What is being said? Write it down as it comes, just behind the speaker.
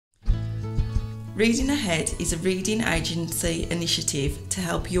Reading Ahead is a reading agency initiative to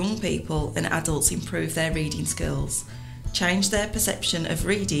help young people and adults improve their reading skills, change their perception of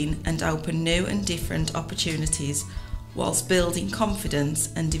reading and open new and different opportunities whilst building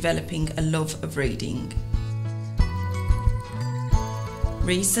confidence and developing a love of reading.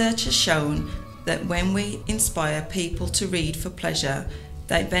 Research has shown that when we inspire people to read for pleasure,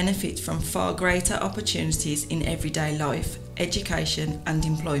 they benefit from far greater opportunities in everyday life, education and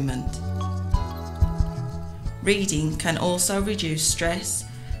employment. Reading can also reduce stress,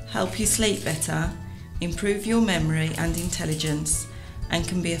 help you sleep better, improve your memory and intelligence, and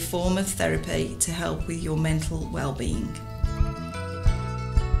can be a form of therapy to help with your mental well-being.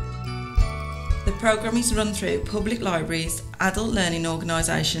 The programme is run through public libraries, adult learning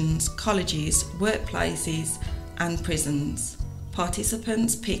organisations, colleges, workplaces and prisons.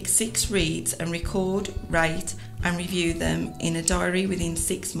 Participants pick 6 reads and record, rate and review them in a diary within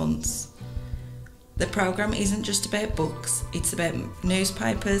 6 months. The programme isn't just about books, it's about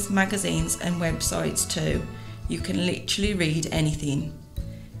newspapers, magazines and websites too. You can literally read anything.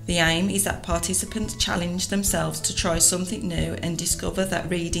 The aim is that participants challenge themselves to try something new and discover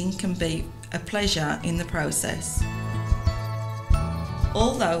that reading can be a pleasure in the process.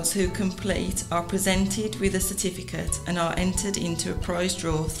 All those who complete are presented with a certificate and are entered into a prize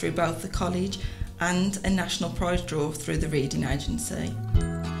draw through both the college and a national prize draw through the reading agency.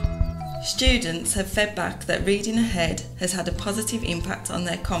 Students have fed back that Reading Ahead has had a positive impact on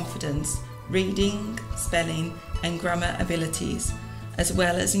their confidence, reading, spelling and grammar abilities, as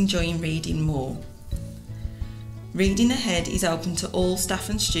well as enjoying reading more. Reading Ahead is open to all staff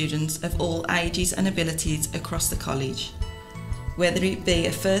and students of all ages and abilities across the college. Whether it be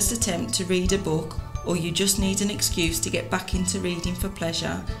a first attempt to read a book or you just need an excuse to get back into reading for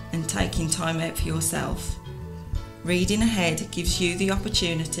pleasure and taking time out for yourself. Reading Ahead gives you the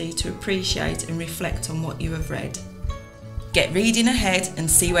opportunity to appreciate and reflect on what you have read. Get reading ahead and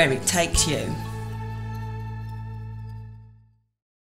see where it takes you.